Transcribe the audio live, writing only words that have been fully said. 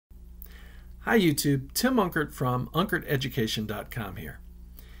Hi YouTube, Tim Unkert from UnkertEducation.com here.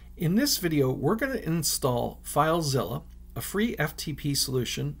 In this video, we're going to install Filezilla, a free FTP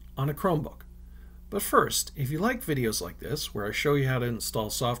solution on a Chromebook. But first, if you like videos like this, where I show you how to install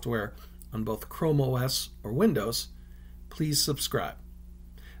software on both Chrome OS or Windows, please subscribe.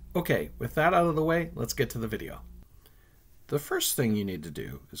 Okay, with that out of the way, let's get to the video. The first thing you need to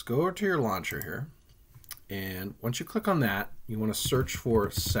do is go over to your launcher here, and once you click on that, you want to search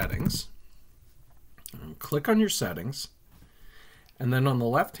for Settings. Click on your settings, and then on the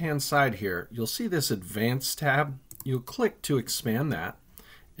left hand side here you'll see this Advanced tab. You'll click to expand that,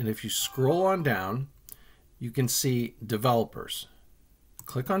 and if you scroll on down you can see Developers.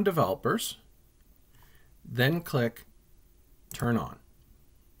 Click on Developers, then click Turn On.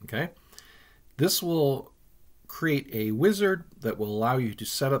 Okay, this will create a wizard that will allow you to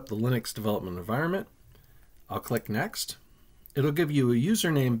set up the Linux development environment. I'll click Next. It'll give you a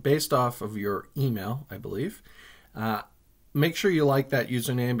username based off of your email, I believe. Make sure you like that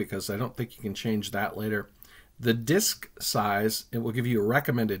username because I don't think you can change that later. The disk size, it will give you a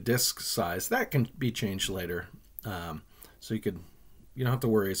recommended disk size. That can be changed later. So you don't have to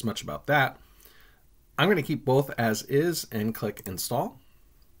worry as much about that. I'm going to keep both as is and click Install.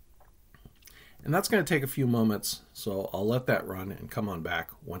 And that's going to take a few moments, so I'll let that run and come on back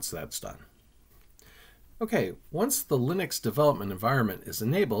once that's done. Okay, once the Linux development environment is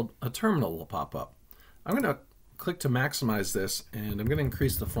enabled, a terminal will pop up. I'm going to click to maximize this, and I'm going to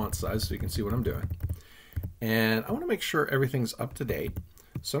increase the font size so you can see what I'm doing. And I want to make sure everything's up to date.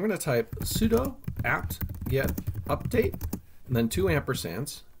 So I'm going to type sudo apt get update, and then 2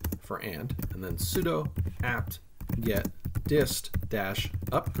 ampersands for and then sudo apt get dist dash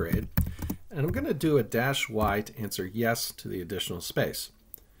upgrade. And I'm going to do a -y to answer yes to the additional space.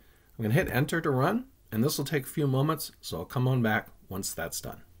 I'm going to hit enter to run. And this will take a few moments, so I'll come on back once that's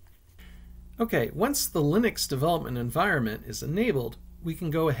done. Okay, once the Linux development environment is enabled, we can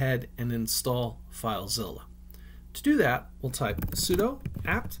go ahead and install Filezilla. To do that, we'll type sudo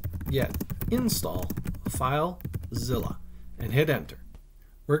apt get install Filezilla and hit enter.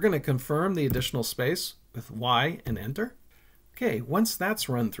 We're going to confirm the additional space with Y and enter. Okay, once that's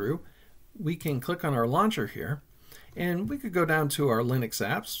run through, we can click on our launcher here, and we could go down to our Linux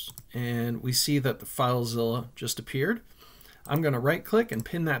apps, and we see that the Filezilla just appeared. I'm going to right click and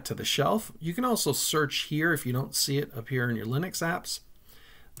pin that to the shelf. You can also search here if you don't see it appear in your Linux apps.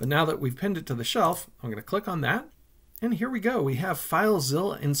 But now that we've pinned it to the shelf, I'm going to click on that, and here we go. We have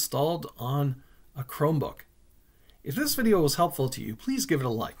Filezilla installed on a Chromebook. If this video was helpful to you, please give it a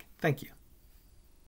like. Thank you.